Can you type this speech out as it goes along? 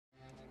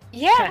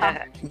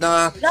Yeah.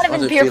 Nah. Not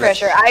even peer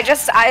pressure. I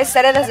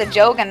said it as a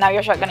joke, and now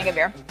you're shotgunning a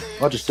beer.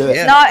 I'll just do it.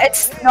 Yeah. No,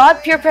 it's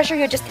not peer pressure.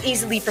 You're just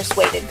easily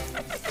persuaded.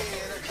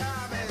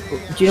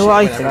 Do you know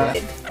what I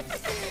think?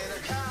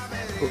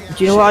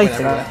 Do you know what I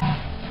think?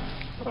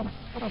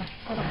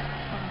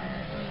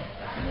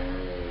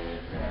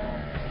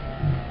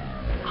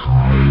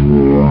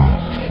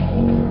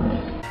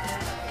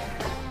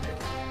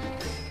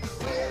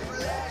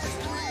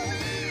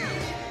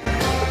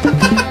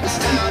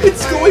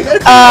 It's going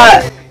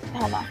everywhere.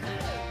 Hold on.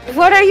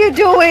 What are you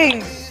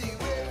doing?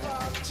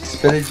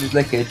 Spillage is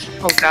leakage.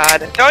 Oh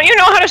god. Don't you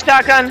know how to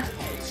shotgun?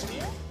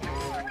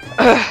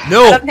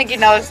 No! I don't think he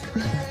knows.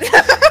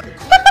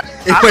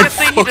 It went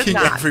Obviously, he does fucking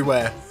not.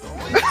 everywhere.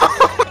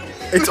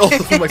 It's all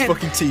over my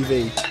fucking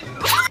TV.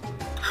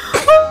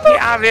 He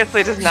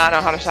obviously does not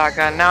know how to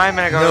shotgun. Now I'm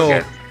gonna go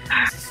get...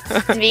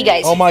 V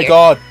guys. Oh my here.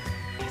 god.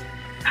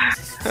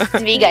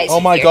 V guys. Oh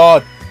my here.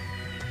 god.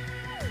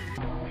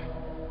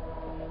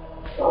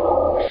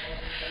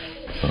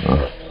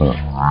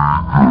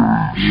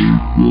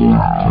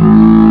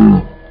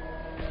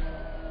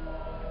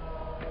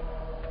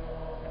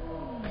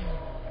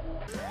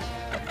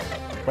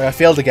 Wait, I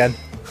failed again.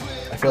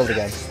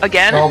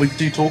 Again? Oh, we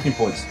do talking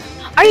points.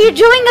 Are you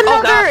doing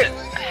another?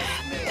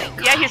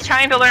 Yeah, he's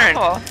trying to learn.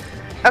 Oh.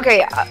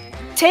 Okay,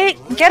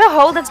 get a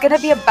hole that's gonna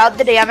be about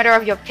the diameter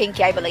of your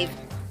pinky, I believe.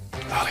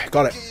 Okay,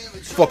 got it.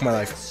 Fuck my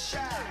life.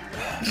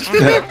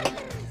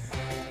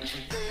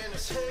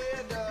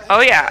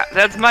 Oh yeah,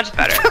 that's much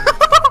better.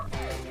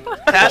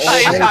 That's how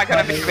you're not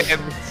gonna be babe.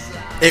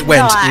 It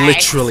went Nice.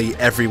 literally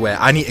everywhere.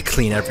 I need to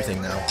clean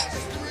everything now.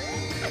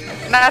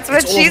 That's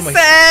what It's she all over my-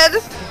 said.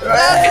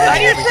 It's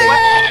on your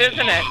foot,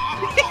 isn't it?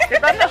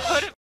 It's on the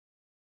hood of...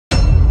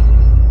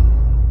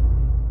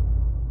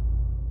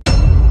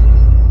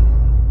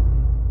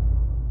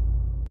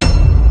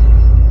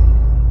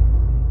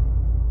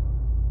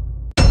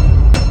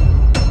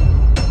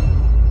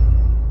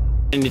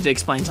 I need to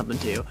explain something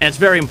to you, and it's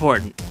very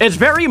important. It's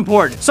very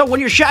important. So when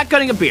you're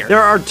shotgunning a beer,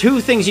 there are two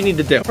things you need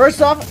to do.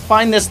 First off,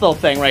 find this little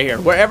thing right here.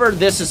 Wherever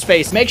this is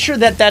faced, make sure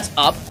that that's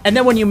up. And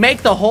then when you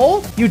make the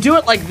hole, you do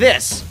it like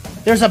this.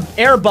 There's an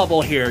air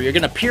bubble here. You're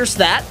gonna pierce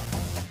that.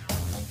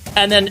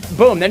 And then,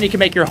 boom, then you can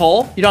make your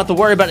hole. You don't have to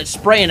worry about it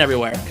spraying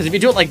everywhere. Because if you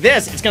do it like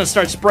this, it's gonna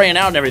start spraying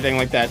out and everything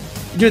like that.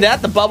 You do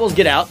that, the bubbles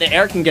get out, the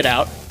air can get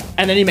out,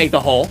 and then you make the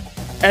hole.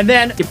 And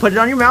then you put it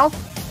on your mouth,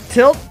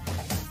 tilt,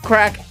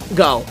 crack,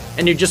 go.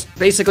 And you just,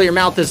 basically your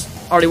mouth is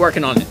already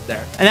working on it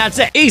there. And that's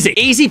it. Easy.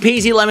 Easy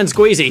peasy lemon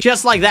squeezy.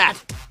 Just like that.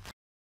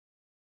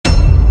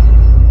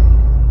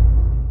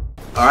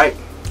 Alright,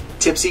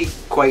 Tipsy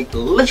quite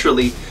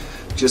literally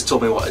just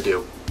told me what to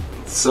do.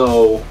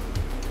 So,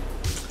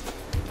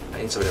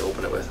 I need something to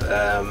open it with.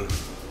 There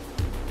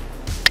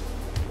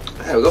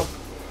we go.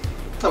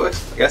 That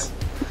works, I guess.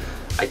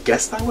 I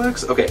guess that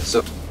works? Okay,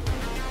 so,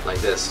 like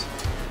this.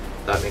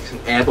 That makes an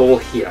air bubble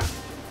here.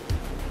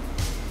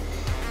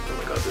 Oh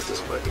my god, this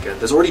doesn't work again.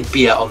 There's already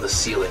beer on the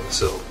ceiling,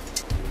 so...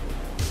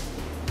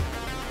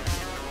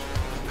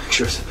 Make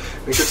sure it's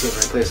in the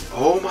right place.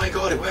 Oh my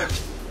god, it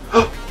worked!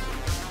 Oh!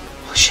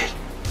 Holy shit!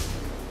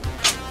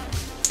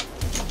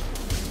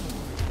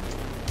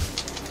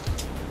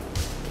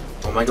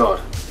 Oh my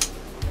god.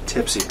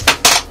 Tipsy.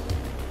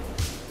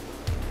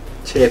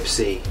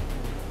 Tipsy.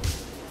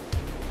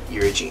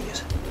 You're a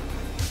genius.